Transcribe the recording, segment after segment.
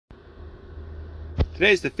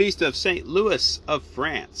Today is the feast of St. Louis of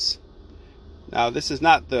France. Now, this is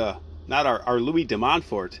not our Louis de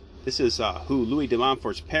Montfort. This is who Louis de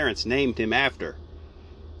Montfort's parents named him after.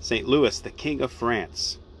 St. Louis, the King of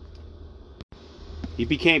France. He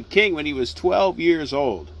became king when he was 12 years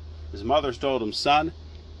old. His mother told him, "Son,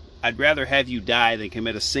 I'd rather have you die than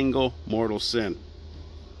commit a single mortal sin."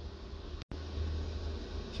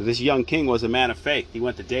 So this young king was a man of faith. He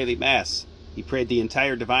went to daily mass. He prayed the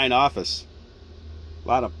entire divine office. A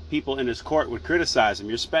lot of people in his court would criticize him.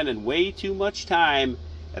 "You're spending way too much time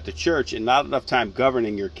at the church and not enough time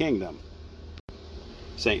governing your kingdom."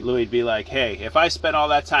 St. Louis would be like, "Hey, if I spent all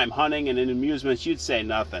that time hunting and in amusements, you'd say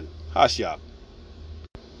nothing. Hush up."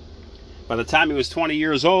 By the time he was 20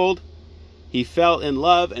 years old, he fell in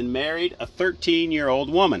love and married a 13-year-old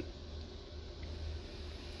woman.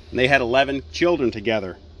 And they had 11 children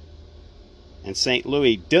together. And St.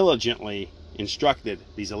 Louis diligently instructed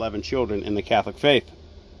these 11 children in the Catholic faith.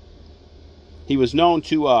 He was known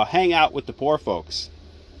to hang out with the poor folks.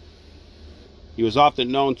 He was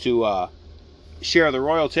often known to share the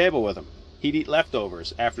royal table with them. He'd eat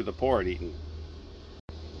leftovers after the poor had eaten.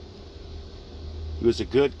 He was a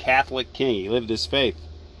good Catholic king. He lived his faith.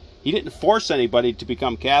 He didn't force anybody to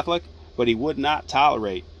become Catholic, but he would not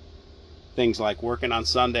tolerate things like working on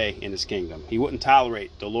Sunday in his kingdom. He wouldn't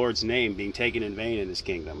tolerate the Lord's name being taken in vain in his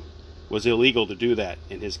kingdom. It was illegal to do that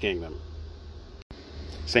in his kingdom.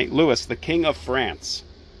 St. Louis, the King of France.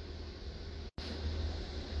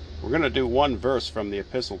 We're going to do one verse from the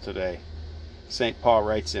epistle today. St. Paul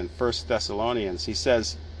writes in 1 Thessalonians, he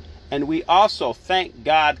says, "And we also thank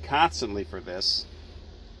God constantly for this,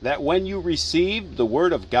 that when you received the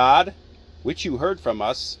word of God, which you heard from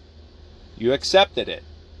us, you accepted it,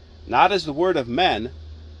 not as the word of men,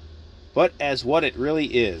 but as what it really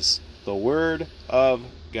is, the word of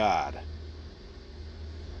God."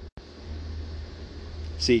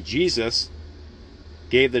 See, Jesus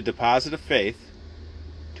gave the deposit of faith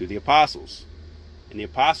to the apostles, and the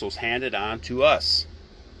apostles handed on to us.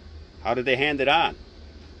 How did they hand it on?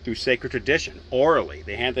 Through sacred tradition, orally.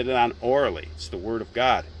 They handed it on orally. It's the Word of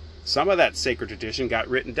God. Some of that sacred tradition got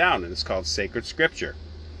written down, and it's called sacred scripture.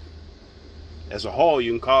 As a whole,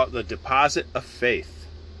 you can call it the deposit of faith.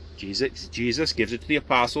 Jesus gives it to the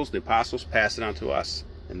apostles pass it on to us.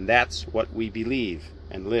 And that's what we believe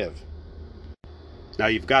and live. Now,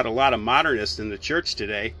 you've got a lot of modernists in the church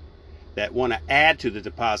today that want to add to the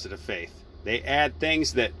deposit of faith. They add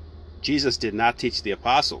things that Jesus did not teach the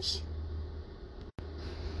apostles.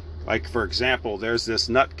 Like, for example, there's this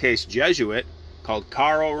nutcase Jesuit called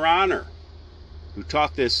Karl Rahner, who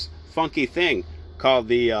taught this funky thing called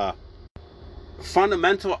the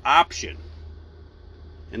fundamental option.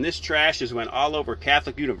 And this trash has went all over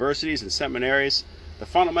Catholic universities and seminaries. The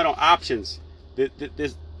fundamental options,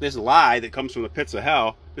 this lie that comes from the pits of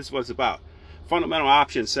hell, this is what it's about. Fundamental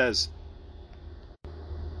option says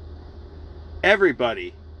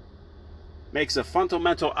everybody makes a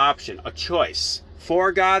fundamental option, a choice,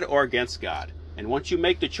 for God or against God. And once you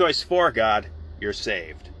make the choice for God, you're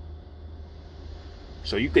saved.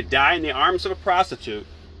 So you could die in the arms of a prostitute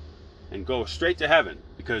and go straight to heaven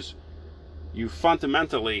because you've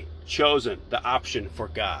fundamentally chosen the option for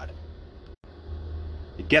God.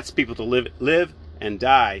 It gets people to live and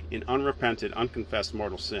die in unrepented, unconfessed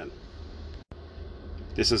mortal sin.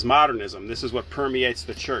 This is modernism. This is what permeates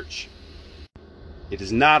the church. It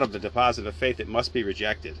is not of the deposit of faith. It must be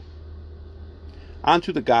rejected. On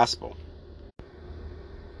to the gospel.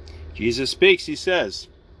 Jesus speaks. He says,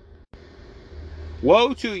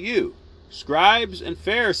 "Woe to you, scribes and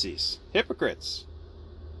Pharisees, hypocrites!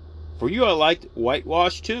 For you are like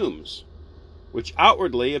whitewashed tombs, which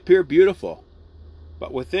outwardly appear beautiful,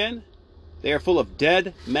 but within they are full of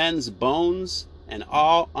dead men's bones and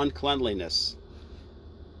all uncleanliness.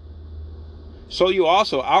 So you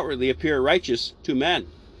also outwardly appear righteous to men,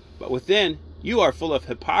 but within you are full of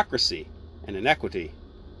hypocrisy and iniquity.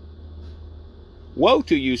 Woe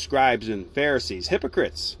to you, scribes and Pharisees,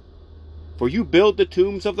 hypocrites! For you build the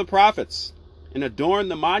tombs of the prophets and adorn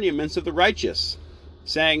the monuments of the righteous,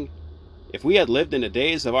 saying, If we had lived in the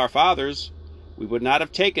days of our fathers, we would not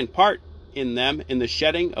have taken part in them in the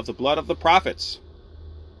shedding of the blood of the prophets.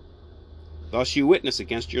 Thus you witness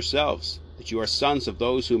against yourselves that you are sons of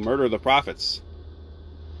those who murder the prophets.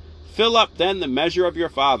 Fill up then the measure of your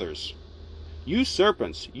fathers. You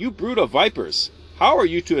serpents, you brood of vipers, how are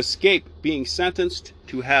you to escape being sentenced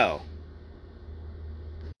to hell?"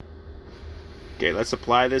 Okay, let's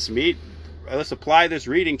apply this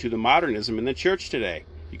reading to the modernism in the church today.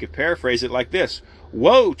 You could paraphrase it like this: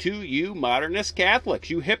 Woe to you modernist Catholics,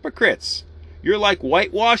 you hypocrites! You're like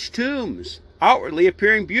whitewashed tombs, outwardly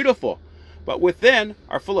appearing beautiful, but within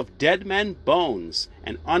are full of dead men's bones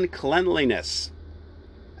and uncleanliness.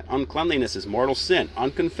 And uncleanliness is mortal sin,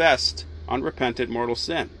 unconfessed, unrepented mortal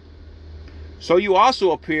sin. So you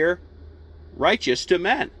also appear righteous to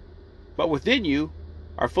men, but within you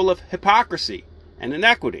are full of hypocrisy and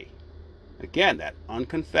iniquity. Again, that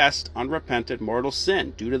unconfessed, unrepented mortal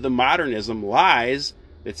sin due to the modernism lies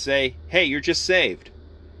that say, hey, you're just saved.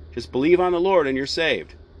 Just believe on the Lord and you're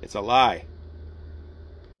saved. It's a lie.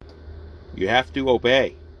 You have to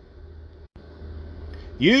obey.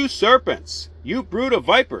 You serpents, you brood of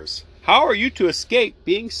vipers, how are you to escape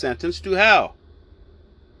being sentenced to hell?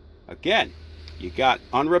 Again, you got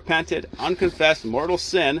unrepented, unconfessed mortal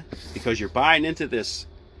sin because you're buying into this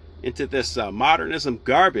modernism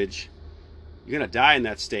garbage. You're going to die in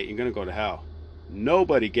that state. You're going to go to hell.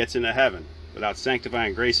 Nobody gets into heaven without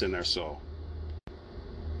sanctifying grace in their soul.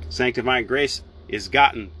 Sanctifying grace is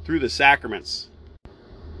gotten through the sacraments.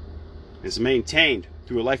 It's maintained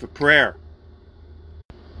through a life of prayer.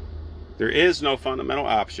 There is no fundamental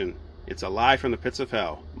option. It's a lie from the pits of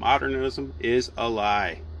hell. Modernism is a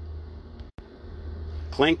lie.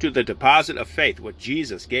 Cling to the deposit of faith, what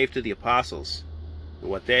Jesus gave to the apostles,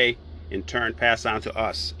 and what they in turn pass on to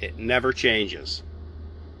us. It never changes.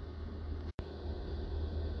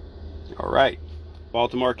 All right,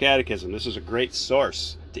 Baltimore Catechism. This is a great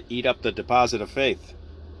source to eat up the deposit of faith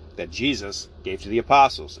that Jesus gave to the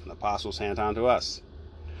apostles, and the apostles hand on to us.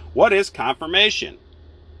 What is confirmation?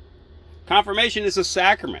 Confirmation is a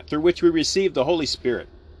sacrament through which we receive the Holy Spirit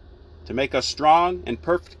to make us strong and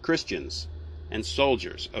perfect Christians and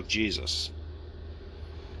soldiers of Jesus.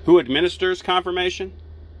 Who administers confirmation?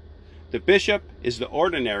 The bishop is the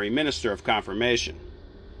ordinary minister of confirmation.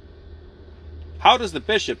 How does the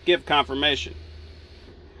bishop give confirmation?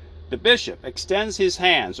 The bishop extends his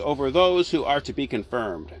hands over those who are to be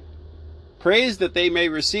confirmed, prays that they may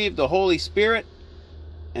receive the Holy Spirit,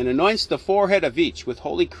 and anoints the forehead of each with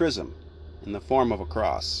holy chrism in the form of a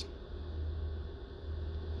cross.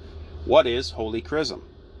 What is holy chrism?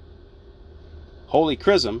 Holy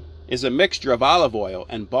chrism is a mixture of olive oil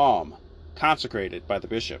and balm consecrated by the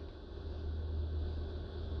bishop.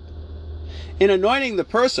 In anointing the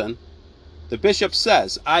person, the bishop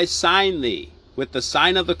says, I sign thee with the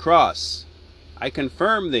sign of the cross. I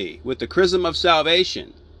confirm thee with the chrism of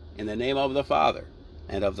salvation in the name of the Father,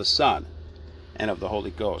 and of the Son, and of the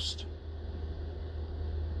Holy Ghost.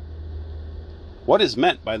 What is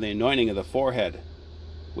meant by the anointing of the forehead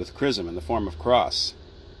with chrism in the form of cross?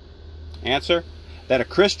 Answer, that a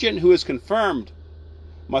Christian who is confirmed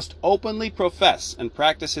must openly profess and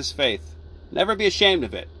practice his faith, never be ashamed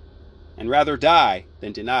of it, and rather die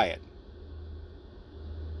than deny it.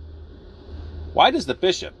 Why does the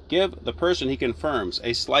bishop give the person he confirms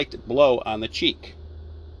a slight blow on the cheek?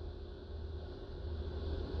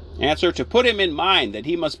 Answer, to put him in mind that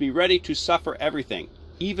he must be ready to suffer everything,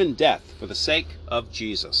 even death, for the sake of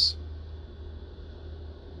Jesus.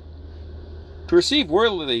 To receive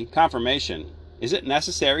worldly confirmation, is it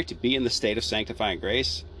necessary to be in the state of sanctifying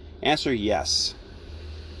grace? Answer, yes.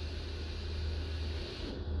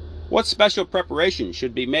 What special preparation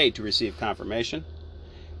should be made to receive confirmation?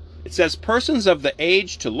 It says, persons of the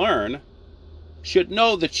age to learn should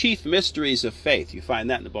know the chief mysteries of faith. You find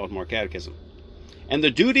that in the Baltimore Catechism. And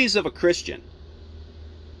the duties of a Christian,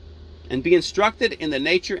 and be instructed in the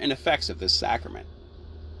nature and effects of this sacrament.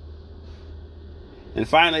 And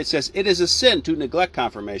finally it says, it is a sin to neglect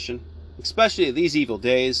confirmation, especially these evil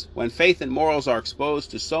days when faith and morals are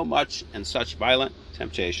exposed to so much and such violent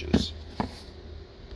temptations.